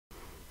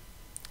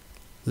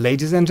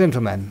Ladies and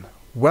gentlemen,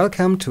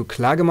 welcome to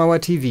Klagemauer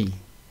TV,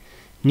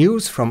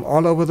 news from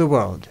all over the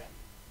world.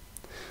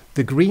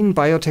 The green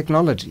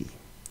biotechnology,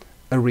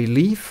 a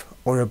relief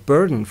or a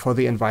burden for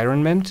the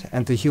environment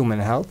and the human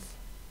health?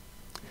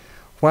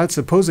 While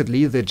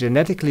supposedly the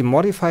genetically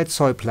modified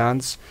soy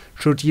plants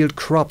should yield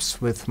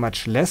crops with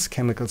much less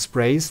chemical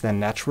sprays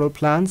than natural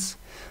plants,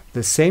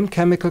 the same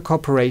chemical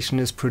corporation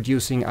is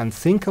producing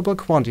unthinkable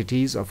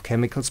quantities of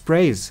chemical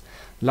sprays,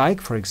 like,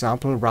 for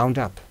example,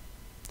 Roundup.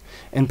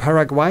 In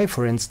Paraguay,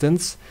 for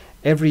instance,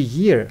 every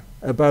year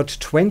about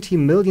 20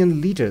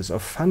 million liters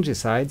of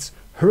fungicides,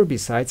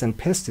 herbicides and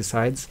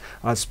pesticides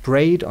are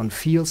sprayed on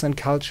fields and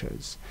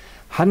cultures.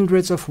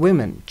 Hundreds of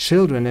women,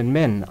 children and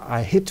men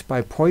are hit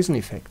by poison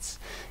effects,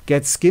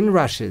 get skin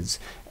rashes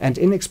and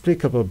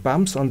inexplicable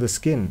bumps on the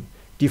skin,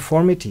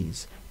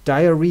 deformities,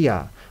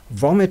 diarrhea,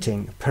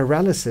 vomiting,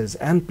 paralysis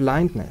and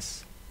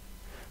blindness.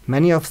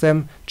 Many of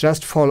them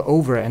just fall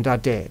over and are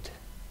dead.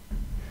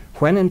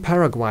 When in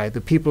Paraguay the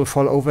people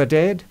fall over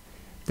dead,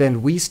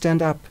 then we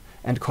stand up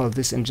and call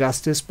this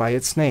injustice by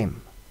its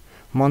name,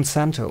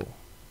 Monsanto.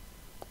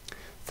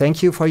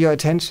 Thank you for your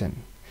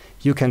attention.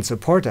 You can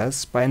support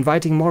us by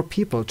inviting more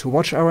people to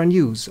watch our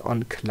news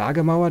on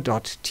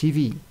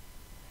klagemauer.tv.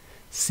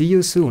 See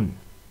you soon.